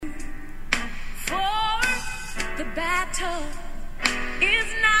battle is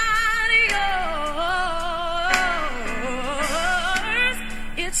not yours,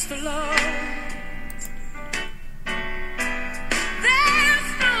 it's the Lord's. There's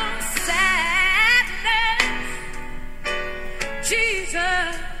no sadness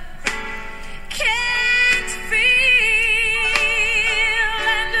Jesus can't feel,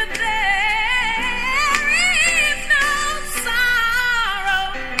 and there is no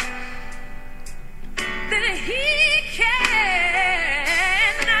sorrow that He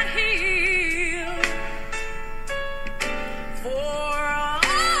cannot heal. For all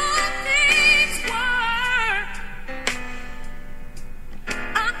things work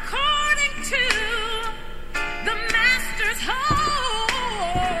according to the Master's holy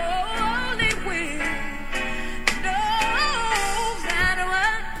will. No matter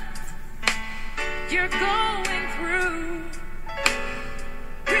what you're going through,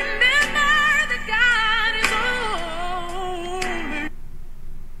 remember that God is only.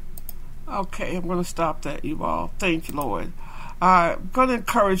 Okay, I'm going to stop that, you all. Thank you, Lord. I'm going to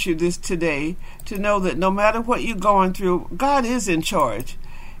encourage you this today to know that no matter what you're going through, God is in charge.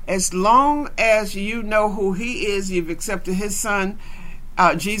 As long as you know who He is, you've accepted His Son,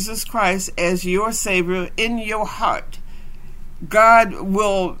 Jesus Christ, as your Savior in your heart, God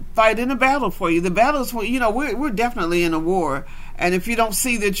will fight in a battle for you. The battle is, we're definitely in a war. And if you don't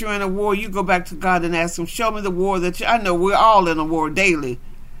see that you're in a war, you go back to God and ask Him, show me the war that I know we're all in a war daily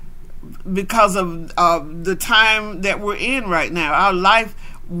because of the time that we're in right now. Our life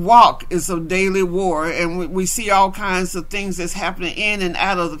walk is a daily war, and we see all kinds of things that's happening in and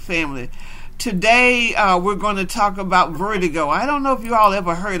out of the family. Today, we're going to talk about vertigo. I don't know if you all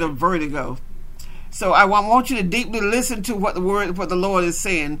ever heard of vertigo. So I want you to deeply listen to what the Lord is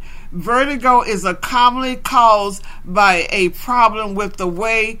saying. Vertigo is a commonly caused by a problem with the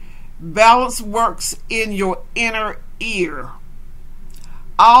way balance works in your inner ear,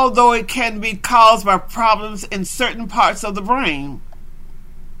 although it can be caused by problems in certain parts of the brain.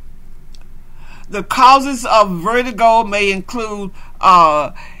 The causes of vertigo may include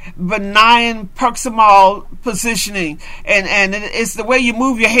benign proximal positioning, and it's the way you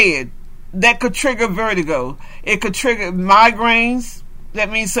move your head that could trigger vertigo. It could trigger migraines,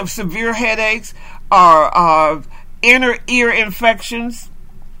 that means some severe headaches, or inner ear infections,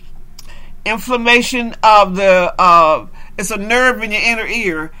 inflammation of the it's a nerve in your inner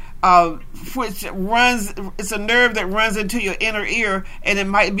ear, it's a nerve that runs into your inner ear, and it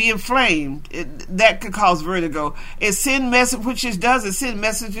might be inflamed. That could cause vertigo. It sends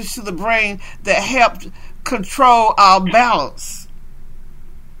messages to the brain that help control our balance.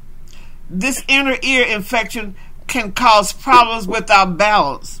 This inner ear infection can cause problems with our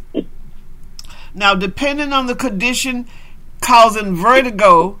balance. Now, depending on the condition causing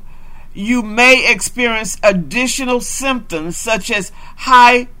vertigo, you may experience additional symptoms such as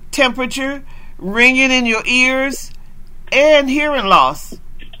high temperature, ringing in your ears, and hearing loss.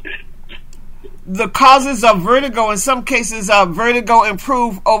 The causes of vertigo, in some cases, vertigo it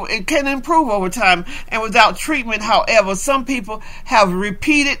can improve over time and without treatment. However, some people have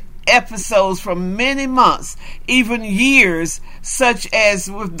repeated episodes for many months, even years, such as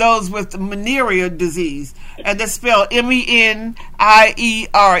with those with Meniere's disease, and that's spelled Menierer.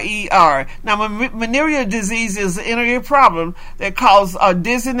 Now, Meniere's disease is an inner ear problem that causes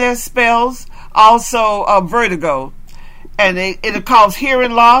dizziness, spells, also vertigo, and it'll cause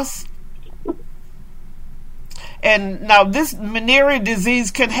hearing loss. And now this Meniere's disease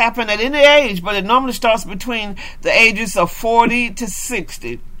can happen at any age, but it normally starts between the ages of 40 to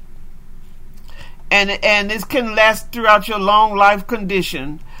 60. And this can last throughout your long life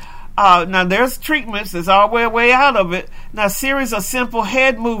condition. Now there's treatments. There's all a way out of it. Now, a series of simple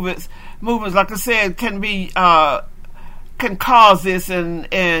head movements, like I said, can cause this, and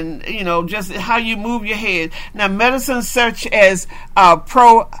just how you move your head. Now, medicines such as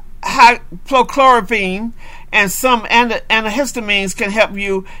prochloropenem and some antihistamines can help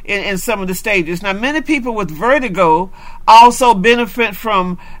you in some of the stages. Now, many people with vertigo also benefit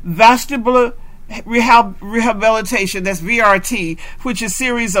from vestibular rehabilitation, that's VRT, which is a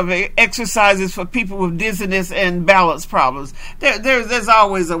series of exercises for people with dizziness and balance problems. There's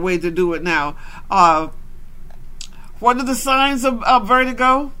always a way to do it now. What are the signs of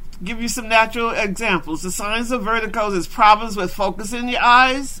vertigo? Give you some natural examples. The signs of vertigo is problems with focusing your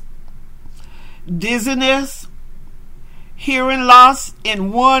eyes, dizziness, hearing loss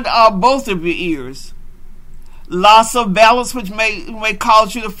in one or both of your ears, loss of balance, which may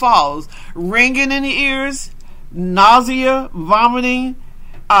cause you to fall, ringing in the ears, nausea, vomiting,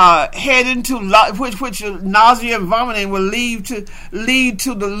 head into which nausea and vomiting will lead to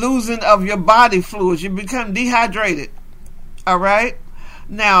the losing of your body fluids. You become dehydrated. All right.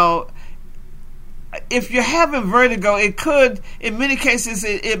 Now, if you're having vertigo, it could, in many cases,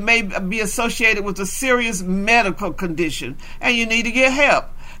 it may be associated with a serious medical condition, and you need to get help.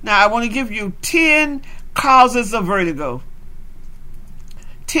 Now, I want to give you 10 causes of vertigo.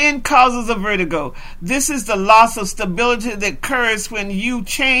 10 causes of vertigo. This is the loss of stability that occurs when you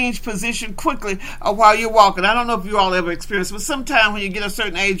change position quickly or while you're walking. I don't know if you all ever experienced, but sometimes when you get a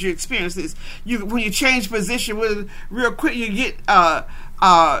certain age, you experience this. When you change position real quick, you get kind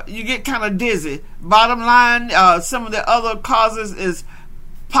of dizzy. Bottom line, some of the other causes is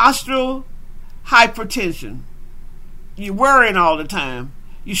postural hypertension. You're worrying all the time.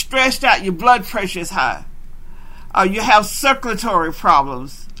 You're stressed out. Your blood pressure is high. You have circulatory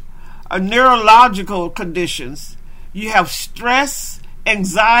problems, neurological conditions. You have stress,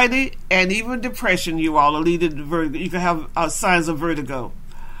 anxiety, and even depression. You all are leading to vertigo. You can have signs of vertigo.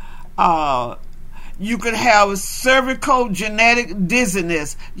 You could have cervical genetic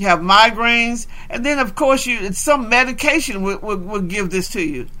dizziness. You have migraines, and then of course some medication will give this to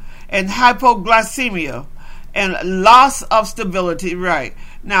you, and hypoglycemia, and loss of stability. Right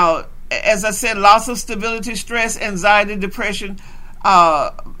now, as I said, loss of stability, stress, anxiety, depression,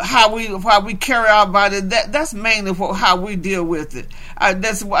 how we carry our body. That's mainly how we deal with it.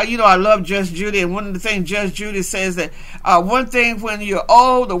 That's why I love Judge Judy, and one of the things Judge Judy says that one thing when you're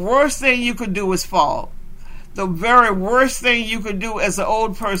old, the worst thing you could do is fall. The very worst thing you could do as an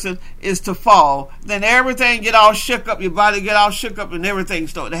old person is to fall. Then everything get all shook up, your body get all shook up, and everything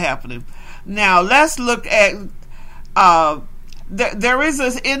started happening. Now let's look at. There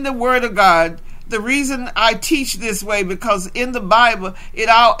is in the Word of God. The reason I teach this way, because in the Bible,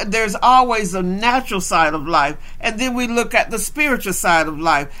 there's always a natural side of life, and then we look at the spiritual side of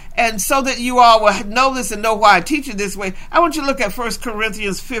life. And so that you all will know this and know why I teach it this way, I want you to look at 1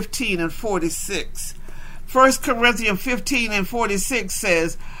 Corinthians 15 and 46. 1 Corinthians 15 and 46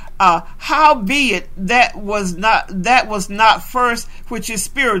 says, howbeit that was not first which is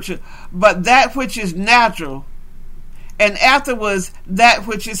spiritual, but that which is natural, and afterwards that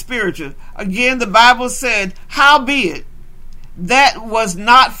which is spiritual. Again, the Bible said, howbeit that was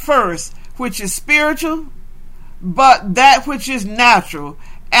not first which is spiritual, but that which is natural,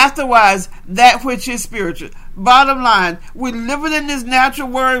 afterwards that which is spiritual. Bottom line, we're living in this natural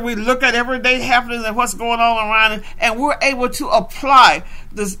world. We look at everyday happenings and what's going on around us, and we're able to apply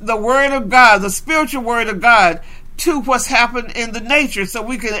the Word of God, the spiritual Word of God, to what's happened in the nature, so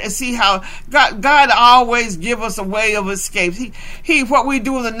we can see how God always give us a way of escape. What we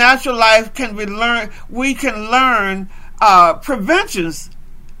do in the natural life we can learn preventions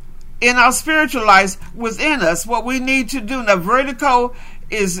in our spiritual lives within us. What we need to do now, vertigo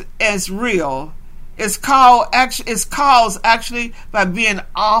is real. It's caused actually by being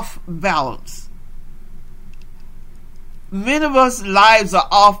off balance. Many of us lives are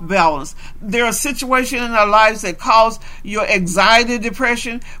off balance. There are situations in our lives that cause your anxiety,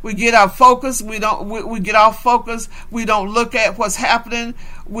 depression. We get our focus. We get off focus. We don't look at what's happening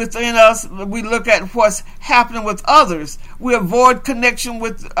within us. We look at what's happening with others. We avoid connection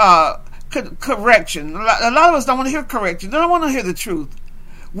with correction. A lot of us don't want to hear correction. They don't want to hear the truth.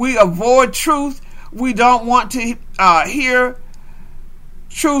 We avoid truth. We don't want to hear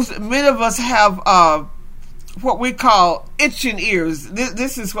truth. Many of us have what we call itching ears.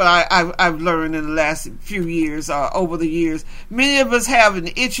 This is what I've learned in the last few years, over the years. Many of us have an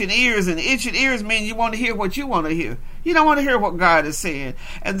itching ears, and itching ears mean you want to hear what you want to hear. You don't want to hear what God is saying.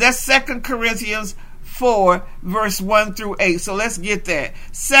 And that's 2 Corinthians 4, verse 1 through 8. So let's get that.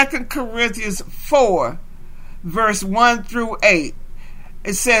 2 Corinthians 4, verse 1 through 8.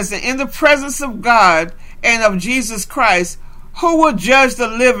 It says that in the presence of God and of Jesus Christ, who will judge the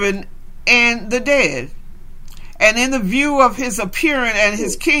living and the dead, and in the view of his appearing and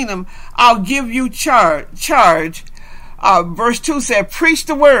his kingdom, I'll give you charge. Verse 2 said, preach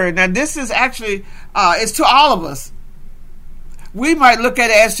the word. Now this is actually, it's to all of us. We might look at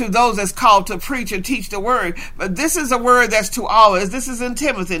it as to those that's called to preach and teach the word, but this is a word that's to all of us. This is in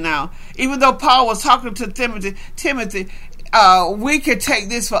Timothy now. Even though Paul was talking to Timothy, we could take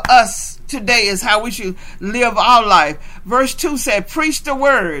this for us today is how we should live our life. Verse 2 said, preach the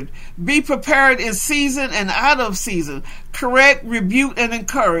word, be prepared in season and out of season, correct, rebuke, and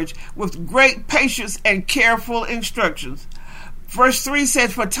encourage with great patience and careful instructions. Verse 3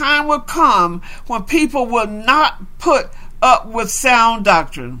 said, for time will come when people will not put up with sound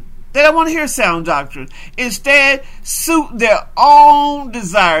doctrine. They don't want to hear sound doctrine. Instead, suit their own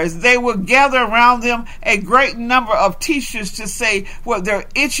desires. They will gather around them a great number of teachers to say what their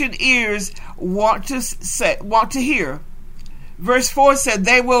itching ears want to hear. Verse 4 said,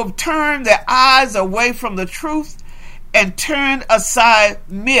 they will turn their eyes away from the truth and turn aside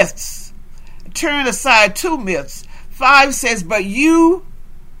myths. Turn aside to myths. 5 says, but you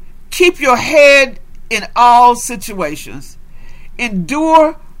keep your head in all situations.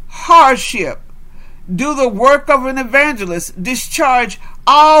 Endure hardship. Do the work of an evangelist. Discharge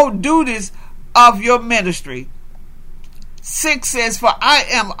all duties of your ministry. 6 says, for I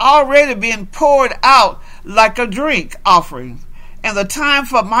am already being poured out like a drink offering, and the time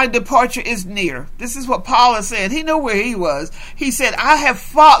for my departure is near. This is what Paul is saying. He knew where he was. He said, I have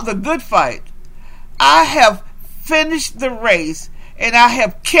fought the good fight. I have finished the race, and I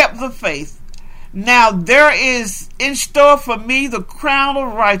have kept the faith. Now there is in store for me the crown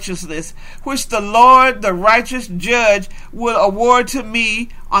of righteousness, which the Lord, the righteous judge, will award to me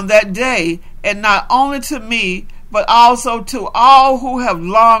on that day, and not only to me, but also to all who have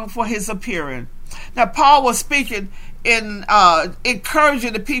longed for his appearing. Now Paul was speaking in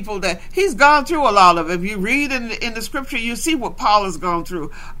encouraging the people that he's gone through a lot of it. If you read in the scripture, you see what Paul has gone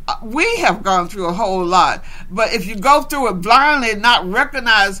through. We have gone through a whole lot. But if you go through it blindly and not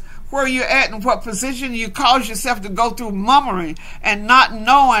recognize where you're at and what position, you cause yourself to go through murmuring and not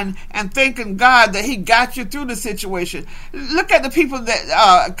knowing and thanking God that he got you through the situation. Look at the people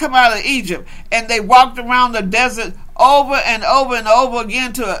that come out of Egypt and they walked around the desert over and over and over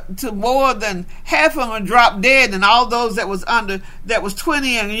again to more than half of them dropped dead, and all those that was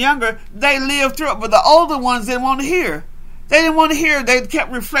 20 and younger, they lived through it. But the older ones didn't want to hear. They didn't want to hear. They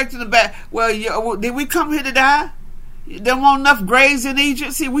kept reflecting about, well, did we come here to die? There weren't enough graves in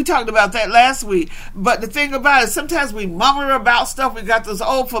Egypt. See, we talked about that last week. But the thing about it, sometimes we murmur about stuff. We got those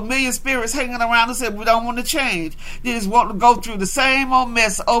old familiar spirits hanging around us and we don't want to change. You just want to go through the same old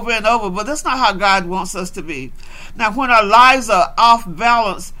mess over and over. But that's not how God wants us to be. Now, when our lives are off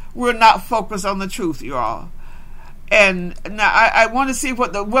balance, we're not focused on the truth, y'all. And now I want to see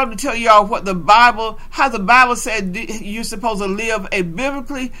want to tell y'all how the Bible said you're supposed to live a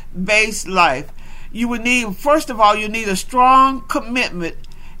biblically based life. You would need, first of all, you need a strong commitment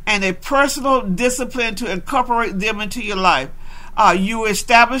and a personal discipline to incorporate them into your life. You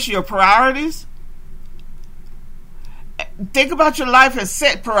establish your priorities. Think about your life and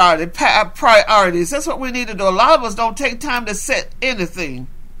set priorities. That's what we need to do. A lot of us don't take time to set anything.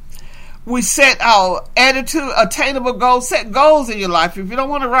 We set our attainable goals. Set goals in your life. If you don't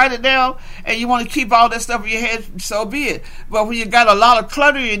want to write it down and you want to keep all that stuff in your head, so be it. But when you got a lot of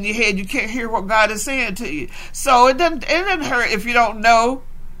clutter in your head, you can't hear what God is saying to you. So it doesn't hurt if you don't know.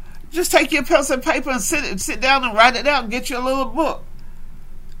 Just take your pencil and paper and sit down and write it down. Get you a little book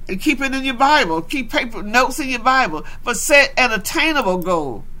and keep it in your Bible. Keep notes in your Bible. But set an attainable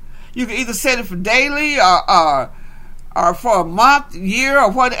goal. You can either set it for daily or for a month, year,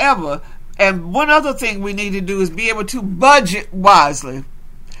 or whatever. And one other thing we need to do is be able to budget wisely.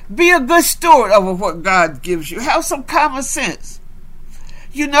 Be a good steward over what God gives you. Have some common sense.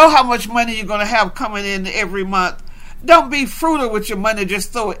 You know how much money you're going to have coming in every month. Don't be frugal with your money.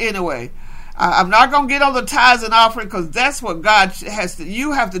 Just throw it anyway. I'm not going to get on the tithes and offering because that's what God has to.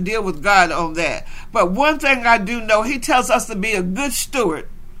 You have to deal with God on that. But one thing I do know, he tells us to be a good steward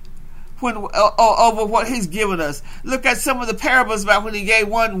over what he's given us. Look at some of the parables about when he gave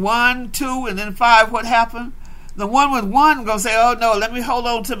one, 2, and then 5, what happened? The one with 1 going to say, oh no, let me hold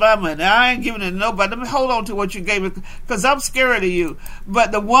on to my money. I ain't giving it to nobody. Let me hold on to what you gave me because I'm scared of you.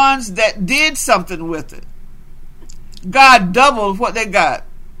 But the ones that did something with it, God doubled what they got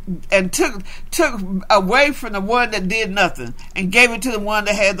and took away from the one that did nothing and gave it to the one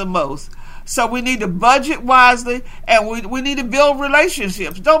that had the most. So we need to budget wisely, and we need to build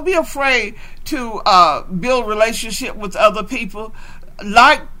relationships. Don't be afraid to build relationship with other people.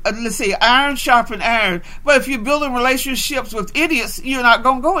 Like, let's see, iron sharpen iron. But if you're building relationships with idiots, you're not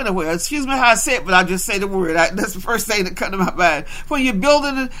going to go anywhere. Excuse me how I say it, but I just say the word. That's the first thing that comes to my mind. When you're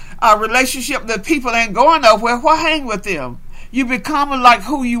building a relationship that people ain't going nowhere, why hang with them? You become like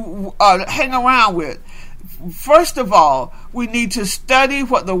who you hang around with. First of all, we need to study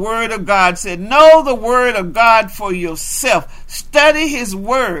what the Word of God said. Know the Word of God for yourself. Study His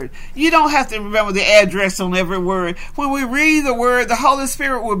Word. You don't have to remember the address on every word. When we read the Word, the Holy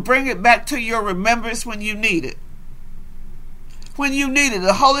Spirit will bring it back to your remembrance when you need it. When you need it,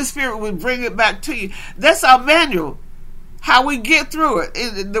 the Holy Spirit will bring it back to you. That's our manual. How we get through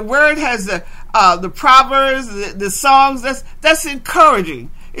it. The Word has the Proverbs, the Songs. That's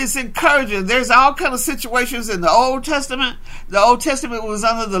encouraging. It's encouraging. There's all kind of situations in the Old Testament. The Old Testament was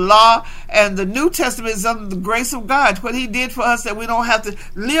under the law, and the New Testament is under the grace of God. What he did for us, that we don't have to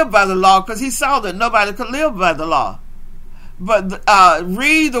live by the law, because he saw that nobody could live by the law. But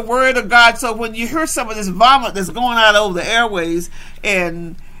read the word of God, so when you hear some of this vomit that's going out over the airways,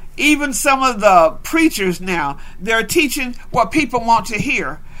 and even some of the preachers now, they're teaching what people want to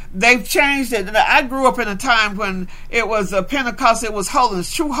hear. They've changed it. I grew up in a time when it was Pentecost, it was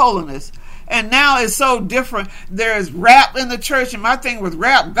holiness, true holiness. And now it's so different. There's rap in the church, and my thing with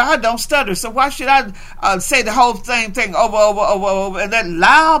rap, God don't stutter. So why should I say the whole thing over, and that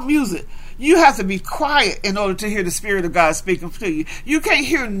loud music? You have to be quiet in order to hear the Spirit of God speaking to you. You can't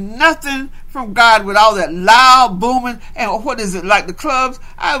hear nothing from God with all that loud booming. And what is it, like the clubs?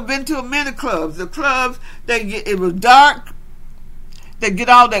 I've been to many clubs. The clubs, it was dark. They get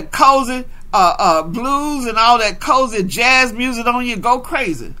all that cozy blues and all that cozy jazz music on you, go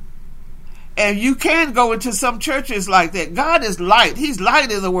crazy. And you can go into some churches like that. God is light. He's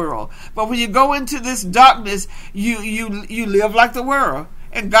light in the world. But when you go into this darkness, you live like the world.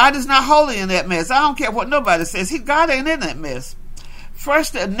 And God is not holy in that mess. I don't care what nobody says. God ain't in that mess.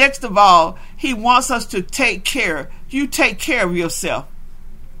 First and next of all, he wants us to take care. You take care of yourself.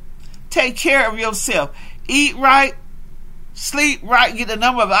 Take care of yourself. Eat right. Sleep right, get the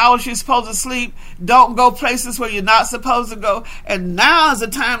number of hours you're supposed to sleep. Don't go places where you're not supposed to go. And now is the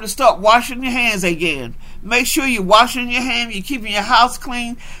time to start washing your hands again. Make sure you're washing your hands, you're keeping your house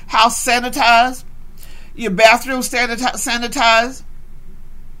clean, house sanitized, your bathroom sanitized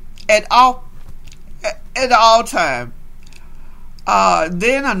at all time.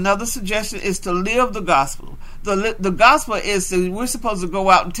 Then another suggestion is to live the gospel. The gospel is that we're supposed to go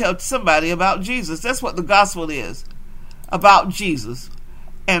out and tell somebody about Jesus. That's what the gospel is. About Jesus.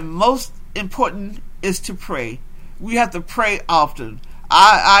 And most important is to pray. We have to pray often.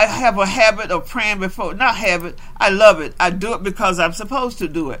 I have a habit of praying before. Not habit, I love it. I do it because I'm supposed to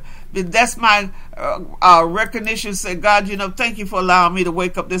do it. But that's my recognition. Say, God, thank you for allowing me to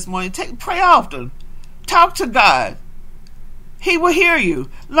wake up this morning. Pray often. Talk to God. He will hear you,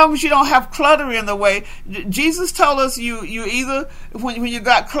 as long as you don't have clutter in the way. Jesus told us you either, when you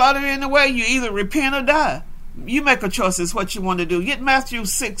got clutter in the way, you either repent or die. You make a choice as what you want to do. Get Matthew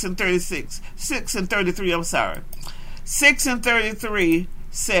 6 and 36. 6 and 33, I'm sorry. 6 and 33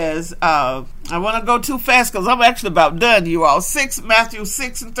 says, I want to go too fast because I'm actually about done, you all. Matthew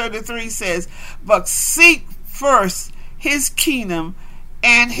 6 and 33 says, but seek first his kingdom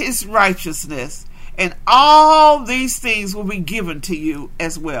and his righteousness, and all these things will be given to you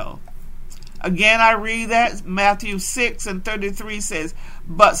as well. Again, I read that. Matthew 6 and 33 says,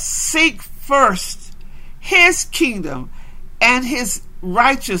 but seek first his kingdom and his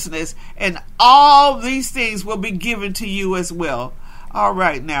righteousness, and all these things will be given to you as well. All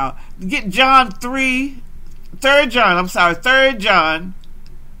right, now get Third John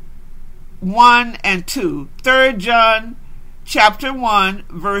 1 and 2. 3 John chapter 1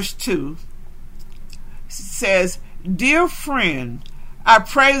 verse 2 says, dear friend, I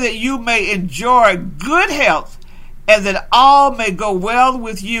pray that you may enjoy good health, and that all may go well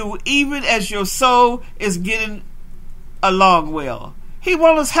with you, even as your soul is getting along well. He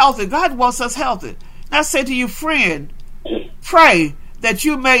wants us healthy. God wants us healthy. Now I say to you, friend, pray that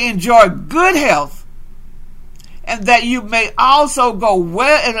you may enjoy good health, and that you may also go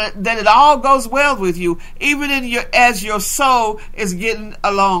well, and that it all goes well with you, even as your soul is getting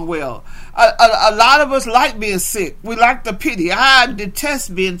along well. A lot of us like being sick. We like the pity. I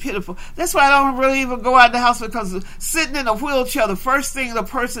detest being pitiful. That's why I don't really even go out the house, because sitting in a wheelchair, the first thing the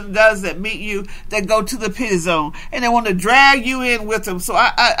person does that meet you, they go to the pity zone, and they want to drag you in with them. So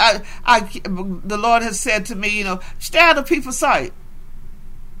the Lord has said to me, stay out of people's sight.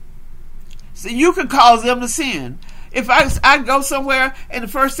 So you can cause them to sin. If I go somewhere and the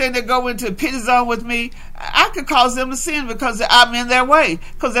first thing they go into a pity zone with me, I could cause them to sin because I'm in their way.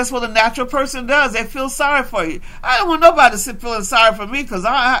 Because that's what a natural person does. They feel sorry for you. I don't want nobody feeling sorry for me, because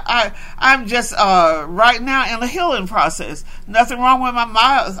I'm just right now in a healing process. Nothing wrong with my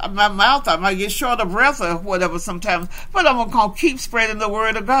mouth. I might get short of breath or whatever sometimes, but I'm going to keep spreading the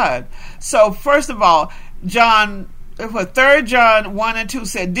word of God. So first of all, 3 John 1 and 2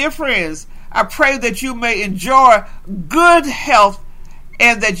 said, dear friends, I pray that you may enjoy good health,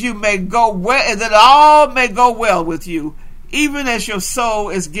 and that you may go well, and that all may go well with you, even as your soul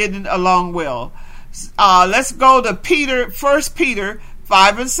is getting along well. Let's go to 1 Peter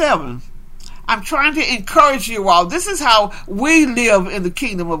 5 and 7. I'm trying to encourage you all. This is how we live in the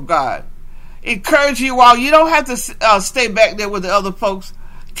kingdom of God. Encourage you all. You don't have to stay back there with the other folks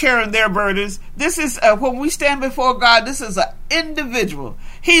carrying their burdens. This is when we stand before God, this is an individual.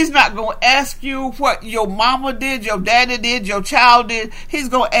 He's not going to ask you what your mama did, your daddy did, your child did. He's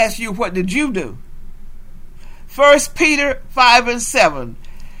going to ask you, what did you do? 1 Peter 5:7.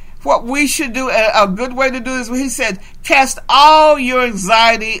 What we should do, a good way to do this, he said, cast all your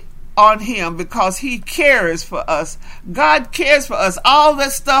anxiety on him because he cares for us. God cares for us. All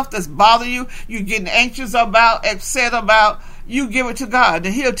that stuff that's bothering you, you're getting anxious about, upset about, you give it to God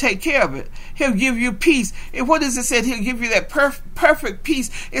and he'll take care of it. He'll give you peace. And what is it said? He'll give you that perfect peace.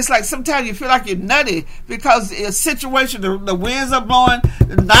 It's like sometimes you feel like you're nutty because a situation, the winds are blowing,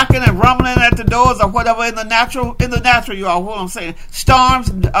 knocking and rumbling at the doors or whatever in the natural you are, what I'm saying. Storms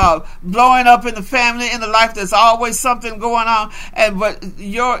blowing up in the family, in the life, there's always something going on. But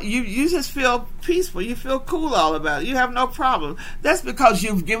you just feel peaceful. You feel cool all about it. You have no problem. That's because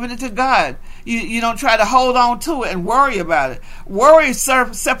you've given it to God. You don't try to hold on to it and worry about it. Worry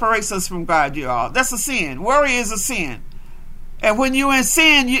separates us from God, you all. That's a sin. Worry is a sin. And when you're in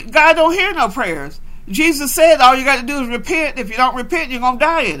sin, God don't hear no prayers. Jesus said all you got to do is repent. If you don't repent, you're going to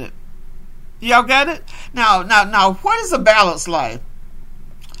die in it. Y'all got it? Now, what is a balanced life?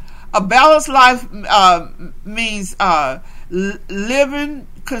 A balanced life means living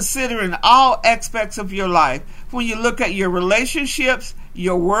considering all aspects of your life. When you look at your relationships,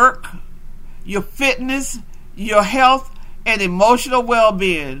 your work, your fitness, your health, and emotional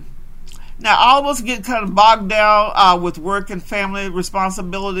well-being. Now, all of us get kind of bogged down with work and family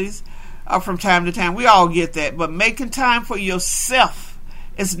responsibilities from time to time. We all get that. But making time for yourself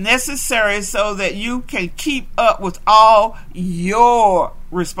is necessary so that you can keep up with all your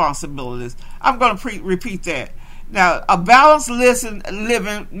responsibilities. I'm going to repeat that. Now, a balanced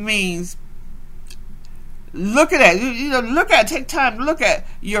living means look at that. Take time to look at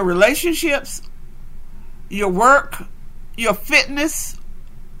your relationships, your work, your fitness,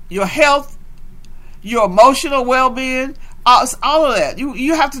 your health, your emotional well-being, all of that.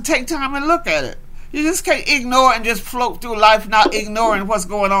 You have to take time and look at it. You just can't ignore it and just float through life not ignoring what's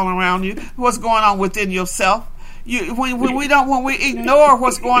going on around you, what's going on within yourself. When we ignore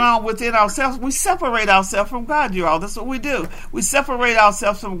what's going on within ourselves, we separate ourselves from God, you all. That's what we do. We separate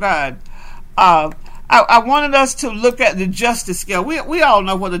ourselves from God. I wanted us to look at the justice scale. We all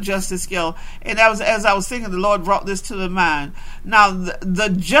know what a justice scale, and as I was thinking, the Lord brought this to the mind. Now,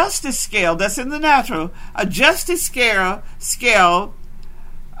 the justice scale that's in the natural, a justice scale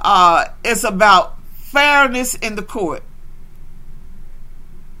is about fairness in the court.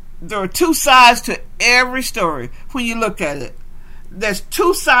 There are two sides to every story when you look at it. There's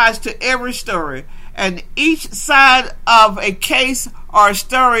two sides to every story, and each side of a case or a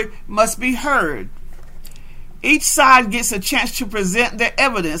story must be heard. Each side gets a chance to present their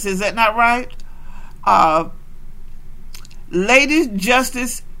evidence. Is that not right? Lady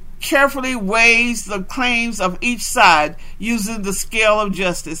Justice carefully weighs the claims of each side using the scale of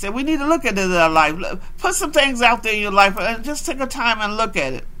justice. And we need to look at it in our life. Put some things out there in your life and just take a time and look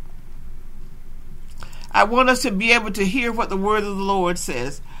at it. I want us to be able to hear what the word of the Lord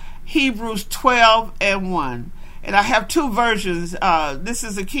says. Hebrews 12:1. And I have two versions. This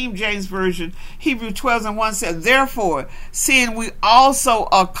is the King James Version. Hebrews 12:1 says, therefore, seeing we also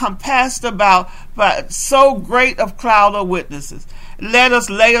are compassed about by so great a cloud of witnesses, let us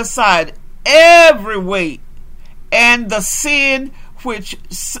lay aside every weight and the sin which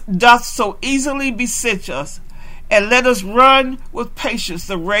doth so easily beset us, and let us run with patience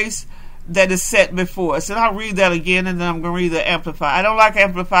the race that is set before us. And I'll read that again, and then I'm going to read the Amplified. I don't like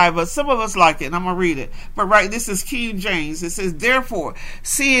Amplified, but some of us like it, and I'm going to read it. But this is King James. It says, therefore,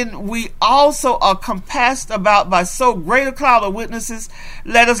 seeing we also are compassed about by so great a cloud of witnesses,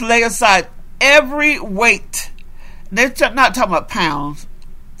 let us lay aside every weight. They're not talking about pounds.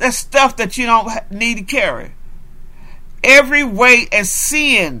 That's stuff that you don't need to carry. Every weight and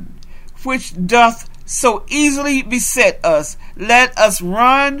sin which doth so easily beset us, let us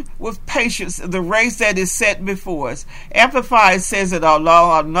run with patience the race that is set before us. Amplified says it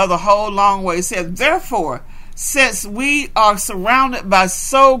another whole long way. It says, therefore, since we are surrounded by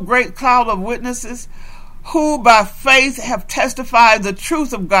so great cloud of witnesses, who by faith have testified the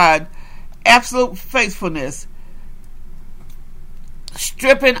truth of God, absolute faithfulness,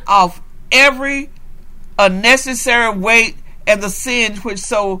 stripping off every unnecessary weight and the sin which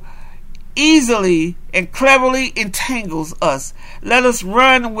so easily and cleverly entangles us, let us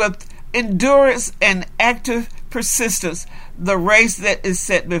run with endurance and active persistence the race that is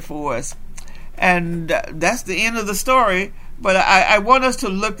set before us. And that's the end of the story. But I want us to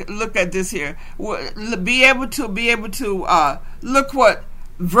look at this here. Be able to look what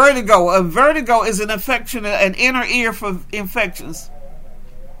vertigo. A vertigo is an infection, an inner ear for infections.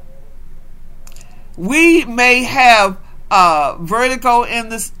 We may have vertigo in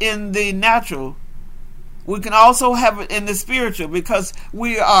the natural. We can also have it in the spiritual, because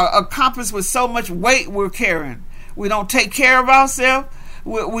we are accomplished with so much weight we're carrying. We don't take care of ourselves.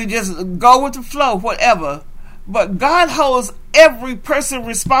 We just go with the flow, whatever. But God holds every person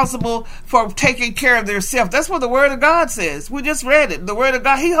responsible for taking care of themselves. That's what the Word of God says. We just read it. The Word of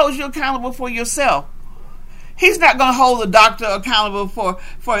God, He holds you accountable for yourself. He's not going to hold the doctor accountable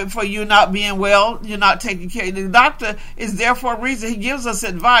for you not being well, you're not taking care. The doctor is there for a reason. He gives us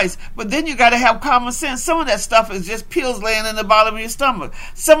advice. But then you got to have common sense. Some of that stuff is just pills laying in the bottom of your stomach.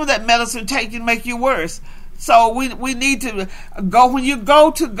 Some of that medicine taken make you worse. So we need to go, when you go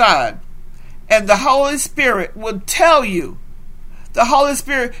to God, and the Holy Spirit will tell you. The Holy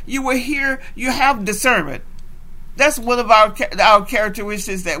Spirit, you will hear, you have discernment. That's one of our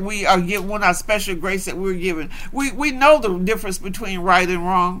characteristics that we are given, one of our special grace that we're given. We know the difference between right and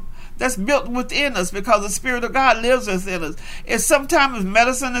wrong. That's built within us because the Spirit of God lives within us. If sometimes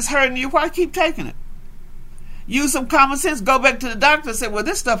medicine is hurting you, why keep taking it? Use some common sense. Go back to the doctor and say, well,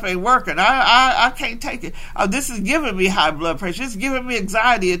 this stuff ain't working. I can't take it. This is giving me high blood pressure. It's giving me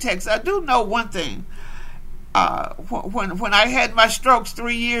anxiety attacks. I do know one thing. When I had my strokes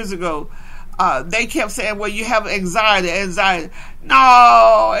 3 years ago, they kept saying, well, you have anxiety.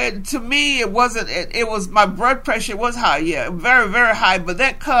 No, to me, it wasn't. It was my blood pressure was high, yeah, very, very high. But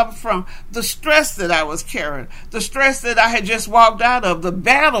that comes from the stress that I was carrying, the stress that I had just walked out of, the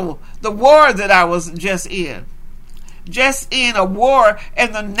battle, the war that I was just in a war,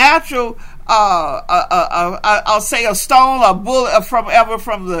 and the natural, I'll say a stone, a bullet from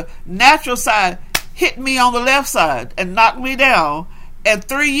the natural side hit me on the left side and knocked me down. And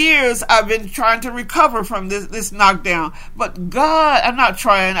 3 years I've been trying to recover from this knockdown. But God, I'm not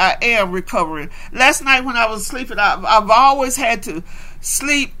trying, I am recovering. Last night when I was sleeping, I've always had to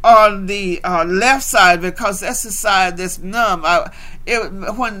sleep on the left side because that's the side that's numb.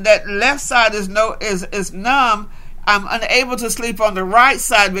 When that left side is numb, I'm unable to sleep on the right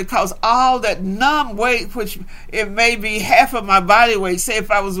side because all that numb weight, which it may be half of my body weight. Say if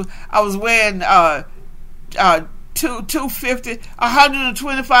I was weighing 250,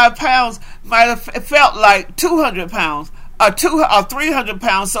 125 pounds, might have felt like 200 pounds or 300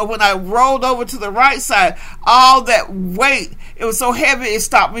 pounds. So when I rolled over to the right side, all that weight, it was so heavy it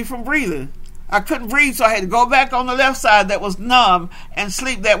stopped me from breathing. I couldn't breathe, so I had to go back on the left side that was numb and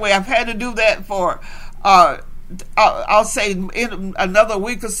sleep that way. I've had to do that for I'll say in another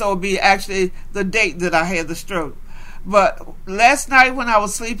week or so will be actually the date that I had the stroke. But last night when I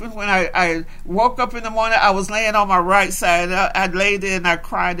was sleeping, when I woke up in the morning, I was laying on my right side. I laid there and I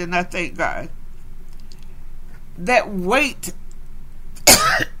cried and I thanked God. That weight,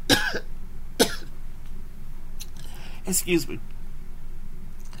 excuse me,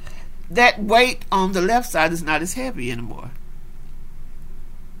 that weight on the left side is not as heavy anymore.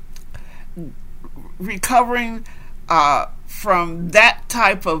 Recovering from that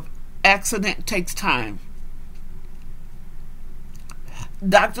type of accident takes time.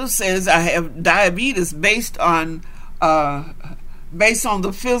 Doctor says I have diabetes based on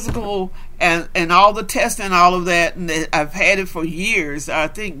the physical and all the testing and all of that, and I've had it for years. I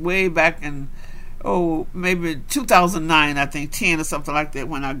think way back in maybe 2009, I think 10 or something like that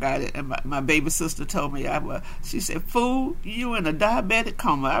when I got it. And my baby sister told me, she said, "Fool, you in a diabetic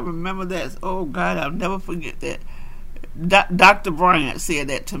coma." I remember that. Oh God, I'll never forget that. Dr. Bryant said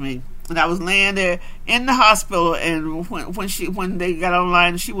that to me. And I was laying there in the hospital, and when they got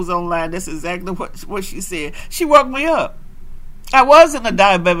online, she was online. That's exactly what she said. She woke me up. I was in a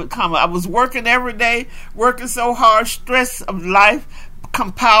diabetic coma. I was working every day, working so hard, stress of life,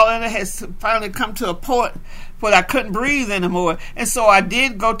 compiling. It has finally come to a point where I couldn't breathe anymore, and so I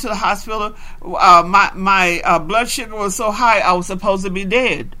did go to the hospital. My blood sugar was so high, I was supposed to be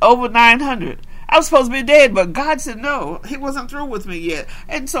dead, over 900. I was supposed to be dead, but God said no. He wasn't through with me yet.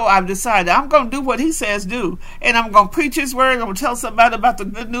 And so I've decided I'm going to do what He says do. And I'm going to preach His word. I'm going to tell somebody about the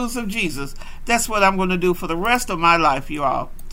good news of Jesus. That's what I'm going to do for the rest of my life, you all.